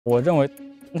我认为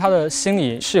他的心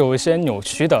理是有一些扭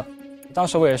曲的。当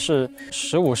时我也是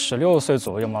15、16岁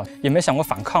左右嘛，也没想过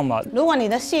反抗嘛。如果你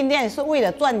的信念是为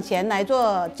了赚钱来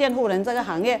做监护人这个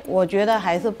行业，我觉得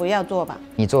还是不要做吧。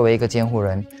你作为一个监护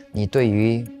人，你对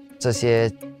于这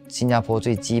些新加坡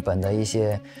最基本的一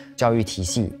些教育体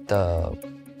系的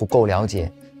不够了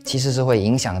解，其实是会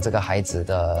影响这个孩子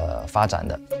的发展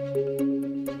的。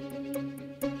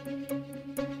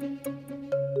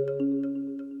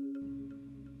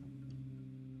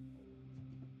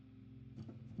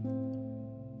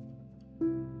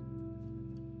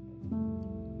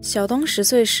小东10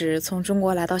岁时从中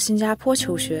国来到新加坡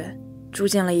求学，住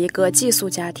进了一个寄宿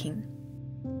家庭。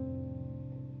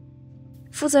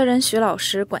负责人徐老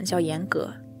师管教严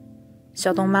格，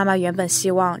小东妈妈原本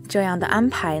希望这样的安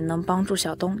排能帮助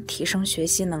小东提升学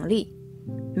习能力，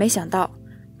没想到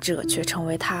这却成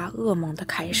为他噩梦的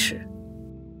开始。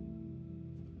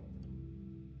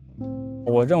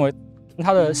我认为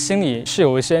他的心理是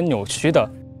有一些扭曲的。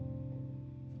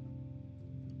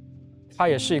他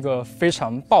也是一个非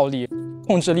常暴力、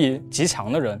控制力极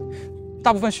强的人。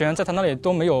大部分学员在他那里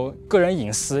都没有个人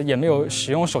隐私，也没有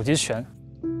使用手机权，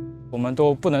我们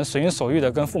都不能随心所欲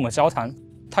地跟父母交谈。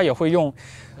他也会用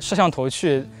摄像头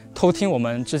去偷听我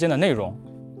们之间的内容。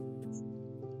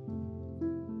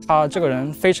他这个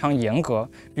人非常严格，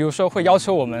比如说会要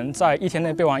求我们在1天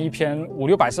内背完一篇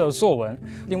500、600字的作文。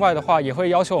另外的话，也会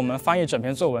要求我们翻译整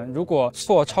篇作文。如果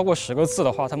错超过10个字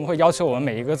的话，他们会要求我们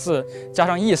每一个字加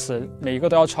上意思，每一个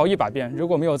都要抄100遍。如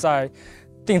果没有在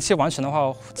定期完成的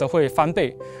话，则会翻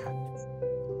倍。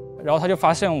然后他就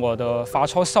发现我的罚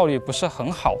抄效率不是很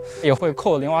好，也会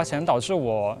扣零花钱，导致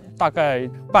我大概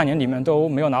半年里面都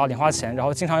没有拿到零花钱，然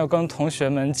后经常又跟同学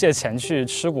们借钱去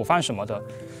吃午饭什么的。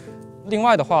另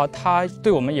外的话，他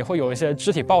对我们也会有一些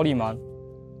肢体暴力嘛。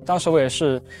当时我也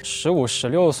是15、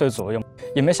16岁左右，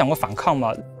也没想过反抗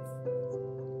嘛。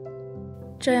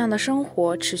这样的生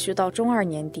活持续到中2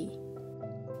年底，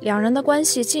两人的关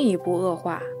系进一步恶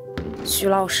化。徐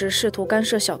老师试图干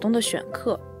涉小东的选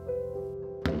课，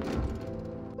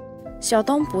小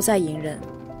东不再隐忍，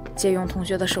借用同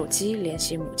学的手机联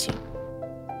系母亲。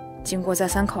经过再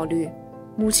三考虑，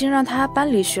母亲让他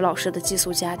搬离徐老师的寄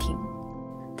宿家庭，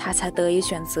他才得以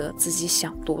选择自己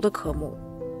想读的科目。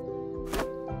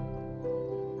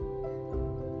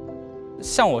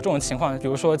像我这种情况，比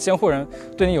如说监护人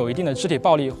对你有一定的肢体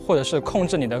暴力，或者是控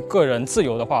制你的个人自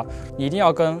由的话，你一定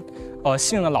要跟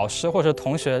信任的老师或者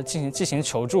同学进行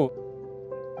求助。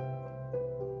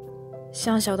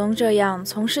像小东这样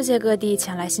从世界各地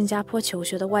前来新加坡求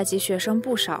学的外籍学生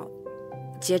不少。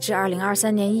截至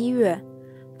2023年1月，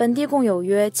本地共有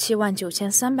约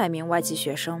79300名外籍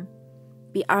学生，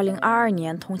比2022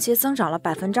年同期增长了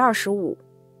25%。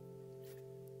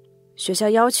学校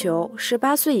要求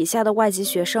18岁以下的外籍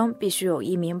学生必须有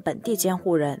1名本地监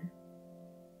护人。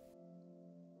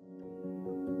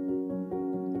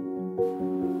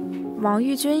王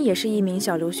玉军也是一名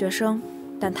小留学生，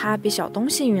但他比小东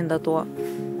幸运得多。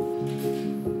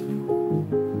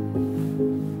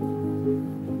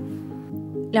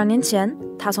2年前，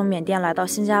他从缅甸来到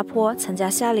新加坡参加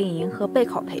夏令营和备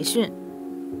考培训。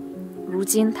如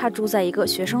今，他住在一个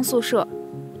学生宿舍，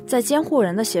在监护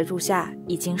人的协助下，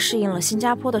已经适应了新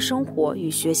加坡的生活与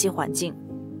学习环境。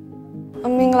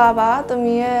明拉巴的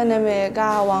米那边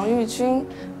个王玉军，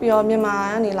比较密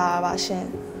码你拉巴先。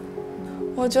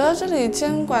我觉得这里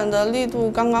监管的力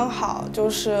度刚刚好，就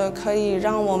是可以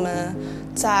让我们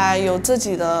在有自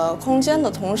己的空间的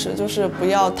同时，就是不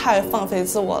要太放飞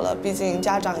自我了，毕竟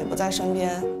家长也不在身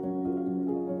边。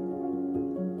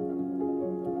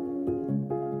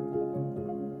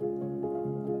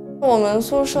我们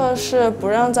宿舍是不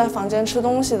让在房间吃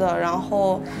东西的，然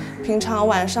后平常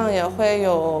晚上也会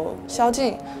有宵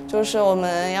禁，就是我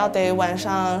们要得晚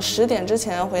上10点之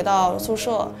前回到宿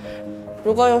舍。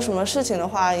如果有什么事情的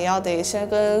话，也要得先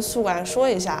跟宿管说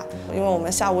一下，因为我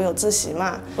们下午有自习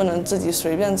嘛，不能自己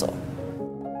随便走。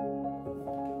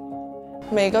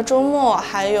每个周末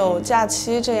还有假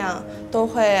期，这样都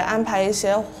会安排一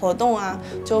些活动啊，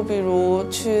就比如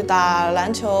去打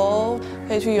篮球，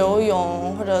可以去游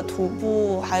泳或者徒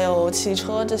步，还有骑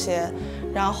车这些。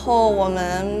然后我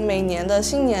们每年的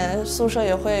新年宿舍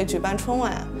也会举办春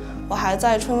晚，我还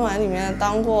在春晚里面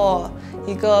当过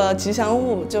一个吉祥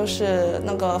物，就是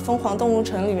那个《疯狂动物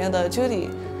城》里面的 Judy。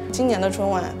今年的春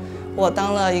晚，我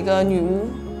当了一个女巫。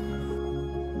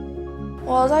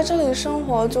我在这里生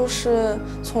活，就是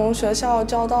从学校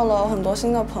交到了很多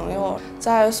新的朋友，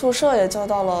在宿舍也交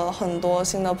到了很多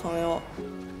新的朋友。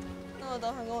那我等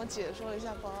会跟我姐说一下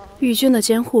吧。玉军的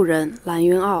监护人蓝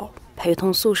云傲陪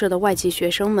同宿舍的外籍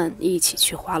学生们一起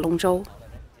去划龙舟。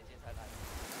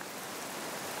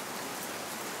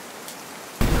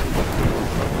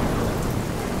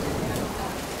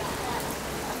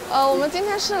我们今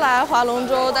天是来划龙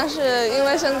舟，但是因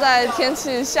为现在天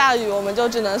气下雨，我们就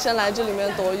只能先来这里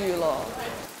面躲雨了。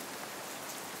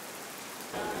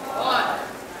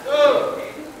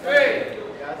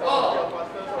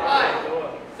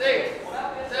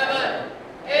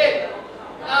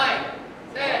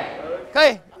可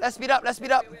以 ，Let's speed up，Let's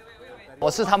speed up。我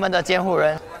是他们的监护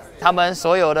人，他们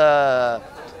所有的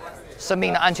生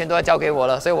命的安全都要交给我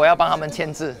了，所以我要帮他们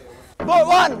签字。Boat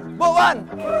one，Boat one。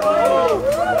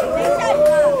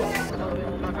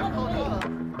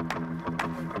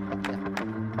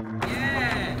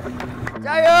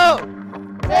加油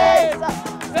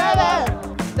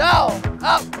 ！6、7、down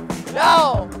up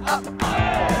down up。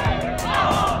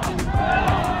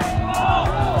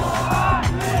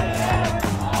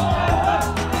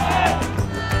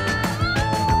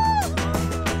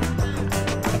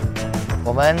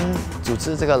我们组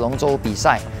织这个龙舟比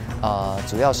赛，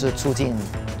主要是促进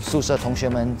宿舍同学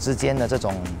们之间的这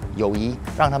种友谊，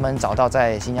让他们找到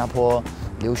在新加坡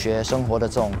留学生活的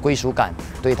这种归属感，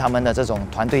对他们的这种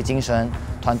团队精神、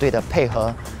团队的配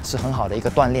合是很好的一个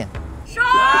锻炼。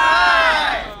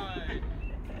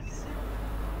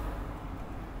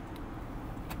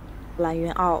蓝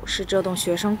云傲是这栋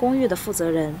学生公寓的负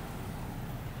责人。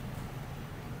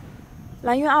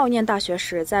蓝云傲念大学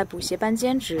时在补习班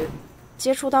兼职，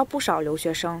接触到不少留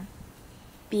学生。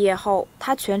毕业后，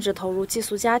他全职投入寄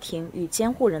宿家庭与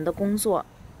监护人的工作，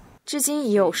至今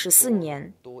已有14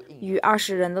年，与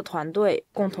20人的团队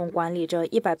共同管理着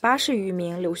180余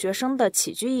名留学生的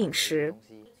起居饮食，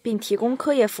并提供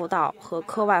课业辅导和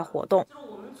课外活动。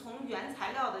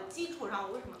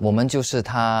我们就是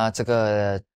他这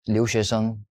个留学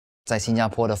生在新加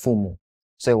坡的父母，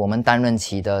所以我们担任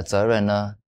起的责任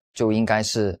呢，就应该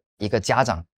是一个家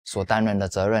长所担任的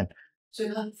责任。所以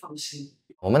他很放心。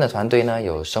我们的团队呢，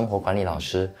有生活管理老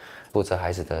师负责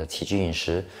孩子的起居饮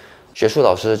食，学术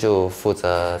老师就负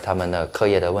责他们的课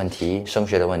业的问题、升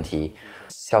学的问题，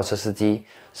校车司机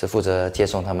是负责接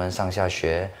送他们上下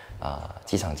学，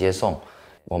机场接送。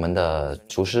我们的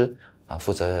厨师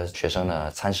负责学生的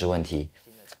餐食问题。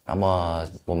那么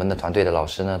我们的团队的老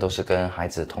师呢，都是跟孩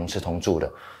子同吃同住的，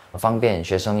方便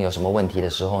学生有什么问题的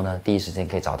时候呢，第一时间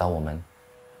可以找到我们。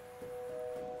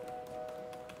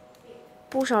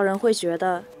不少人会觉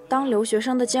得，当留学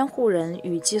生的监护人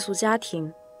与寄宿家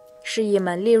庭是一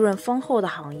门利润丰厚的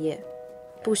行业，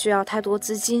不需要太多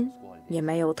资金，也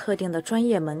没有特定的专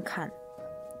业门槛。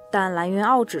但蓝云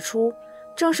傲指出，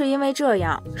正是因为这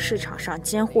样，市场上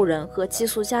监护人和寄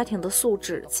宿家庭的素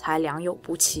质才良莠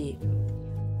不齐。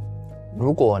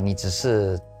如果你只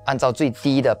是按照最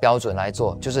低的标准来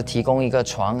做，就是提供一个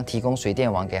床、提供水电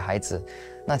网给孩子，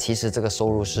那其实这个收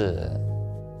入是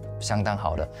相当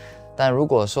好的。但如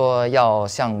果说要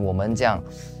像我们这样，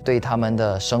对他们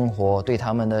的生活、对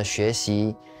他们的学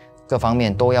习各方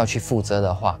面都要去负责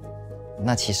的话，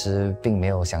那其实并没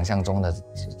有想象中的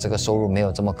这个收入没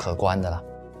有这么可观的啦。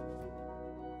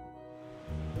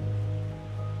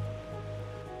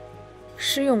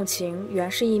施永晴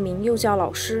原是一名幼教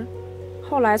老师，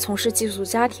后来从事寄宿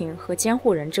家庭和监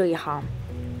护人这一行，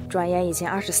转眼已经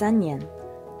23年，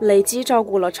累计照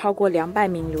顾了超过200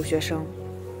名留学生。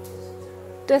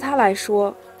对他来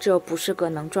说，这不是个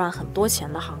能赚很多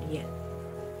钱的行业。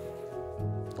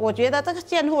我觉得这个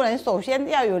监护人首先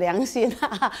要有良心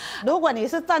啊！如果你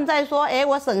是站在说，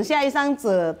我省下一张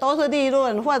纸都是利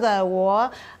润，或者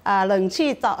我冷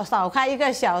气少开1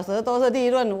个小时都是利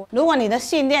润，如果你的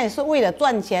信念是为了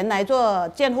赚钱来做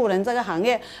监护人这个行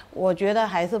业，我觉得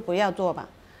还是不要做吧。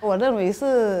我认为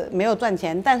是没有赚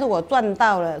钱，但是我赚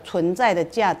到了存在的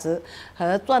价值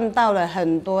和赚到了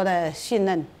很多的信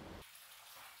任。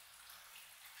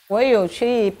我有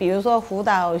去，比如说辅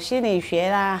导心理学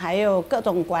啦，还有各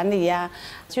种管理啊，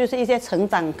就是一些成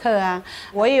长课啊。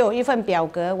我也有一份表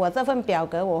格，我这份表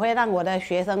格我会让我的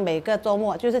学生每个周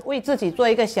末就是为自己做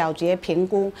一个小结评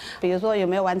估，比如说有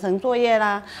没有完成作业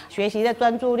啦，学习的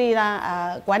专注力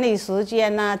啦，管理时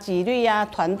间啦，纪律啊，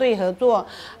团队合作，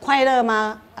快乐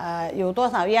吗？有多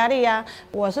少压力啊？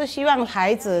我是希望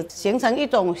孩子形成一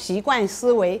种习惯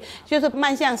思维，就是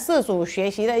迈向自主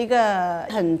学习的一个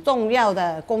很重要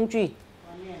的工具。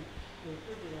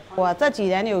我这几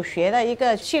年有学了一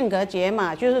个性格解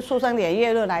码，就是出生年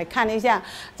月日来看一下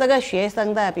这个学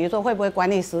生的，比如说会不会管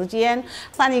理时间，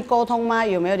善于沟通吗？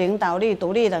有没有领导力、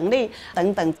独立能力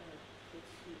等等。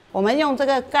我们用这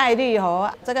个概率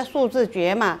和这个数字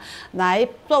解码来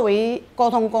作为沟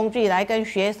通工具，来跟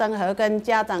学生和跟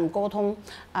家长沟通，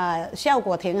效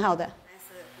果挺好的。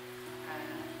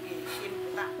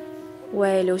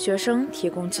为留学生提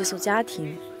供寄宿家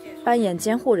庭，扮演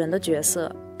监护人的角色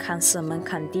看似门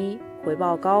槛低、回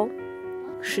报高，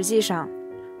实际上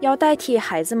要代替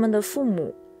孩子们的父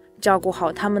母，照顾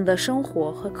好他们的生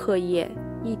活和课业，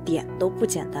一点都不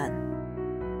简单。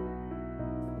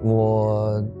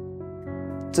我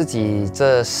自己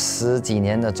这10几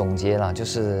年的总结啦，就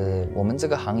是我们这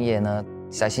个行业呢，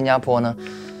在新加坡呢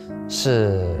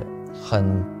是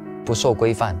很不受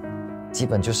规范，基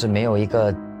本就是没有一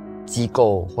个机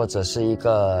构或者是一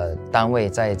个单位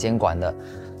在监管的。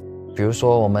比如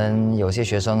说我们有些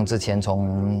学生之前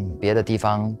从别的地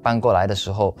方搬过来的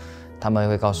时候，他们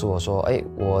会告诉我说，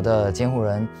我的监护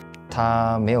人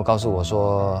他没有告诉我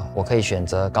说我可以选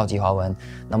择高级华文，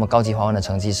那么高级华文的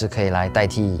成绩是可以来代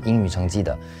替英语成绩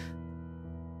的。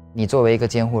你作为一个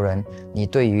监护人，你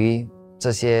对于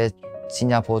这些新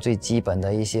加坡最基本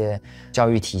的一些教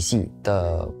育体系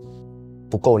的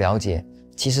不够了解，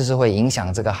其实是会影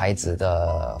响这个孩子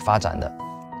的发展的。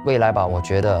未来吧，我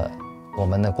觉得我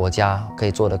们的国家可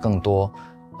以做得更多，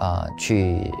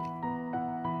去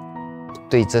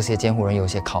对这些监护人有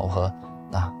些考核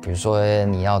比如说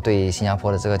你要对新加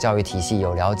坡的这个教育体系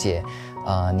有了解，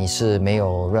你是没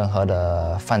有任何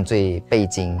的犯罪背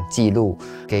景记录，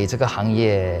给这个行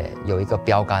业有一个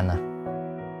标杆呢。